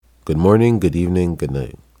Good morning, good evening, good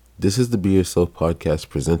night. This is the Be Yourself podcast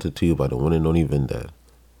presented to you by the one and only Vindad.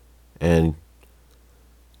 And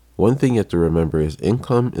one thing you have to remember is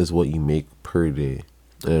income is what you make per day,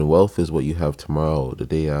 and wealth is what you have tomorrow, the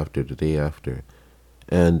day after, the day after.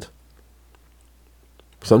 And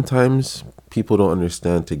sometimes people don't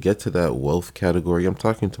understand to get to that wealth category. I'm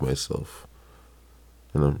talking to myself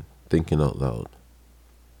and I'm thinking out loud.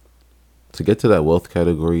 To get to that wealth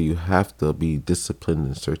category, you have to be disciplined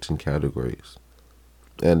in certain categories.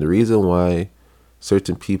 And the reason why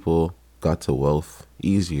certain people got to wealth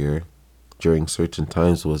easier during certain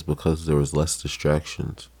times was because there was less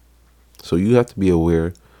distractions. So you have to be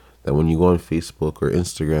aware that when you go on Facebook or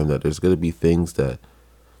Instagram, that there's going to be things that,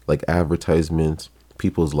 like advertisements,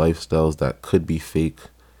 people's lifestyles that could be fake.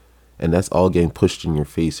 And that's all getting pushed in your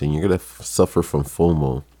face. And you're going to suffer from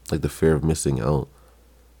FOMO, like the fear of missing out.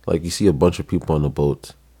 Like you see a bunch of people on the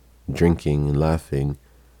boat drinking and laughing,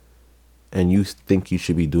 and you think you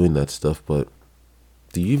should be doing that stuff, but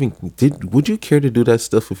would you care to do that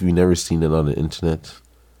stuff if you've never seen it on the internet?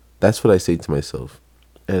 That's what I say to myself.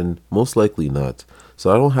 And most likely not. So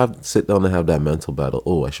I don't have to sit down and have that mental battle.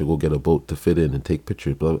 Oh, I should go get a boat to fit in and take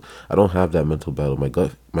pictures. But I don't have that mental battle.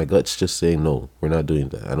 My gut's just saying no, we're not doing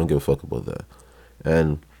that. I don't give a fuck about that.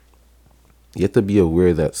 And you have to be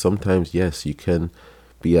aware that sometimes, yes, you can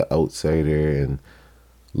be an outsider and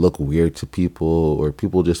look weird to people, or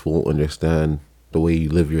people just won't understand the way you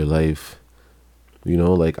live your life. You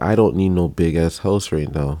know, like I don't need no big ass house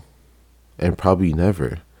right now, and probably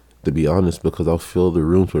never, to be honest, because I'll fill the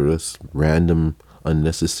rooms with this random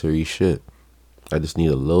unnecessary shit. I just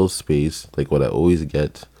need a little space, like what I always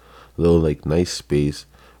get, a little like nice space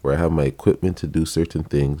where I have my equipment to do certain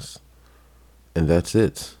things, and that's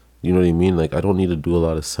it. You know what I mean? Like I don't need to do a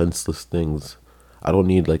lot of senseless things. I don't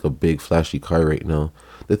need like a big flashy car right now.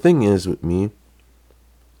 The thing is with me,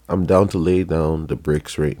 I'm down to lay down the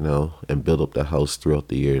bricks right now and build up the house throughout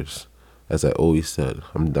the years. As I always said,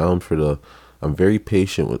 I'm very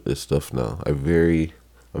patient with this stuff now. I'm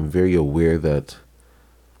very aware that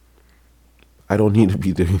I don't need to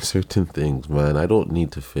be doing certain things, man. I don't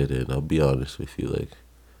need to fit in. I'll be honest with you. Like,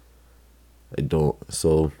 I don't.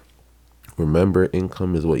 So remember,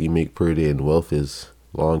 income is what you make per day and wealth is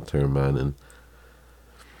long term, man. And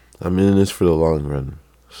I'm in this for the long run.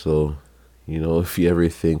 So, if you ever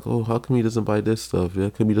think, oh, how come he doesn't buy this stuff?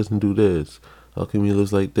 How come he doesn't do this? How come he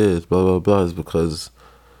lives like this? Blah, blah, blah. It's because,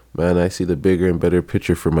 man, I see the bigger and better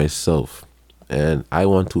picture for myself. And I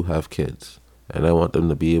want to have kids. And I want them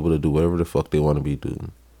to be able to do whatever the fuck they want to be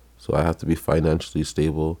doing. So I have to be financially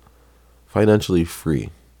stable, financially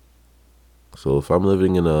free. So if I'm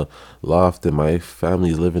living in a loft and my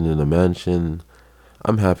family's living in a mansion,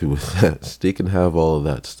 I'm happy with that. They can have all of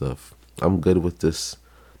that stuff. I'm good with the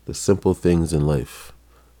simple things in life.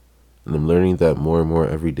 And I'm learning that more and more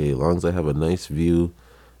every day. As long as I have a nice view,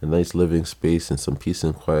 a nice living space, and some peace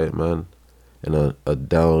and quiet, man, and a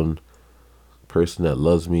down person that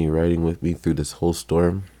loves me, riding with me through this whole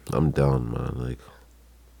storm, I'm down, man.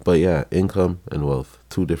 But yeah, income and wealth,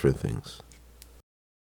 two different things.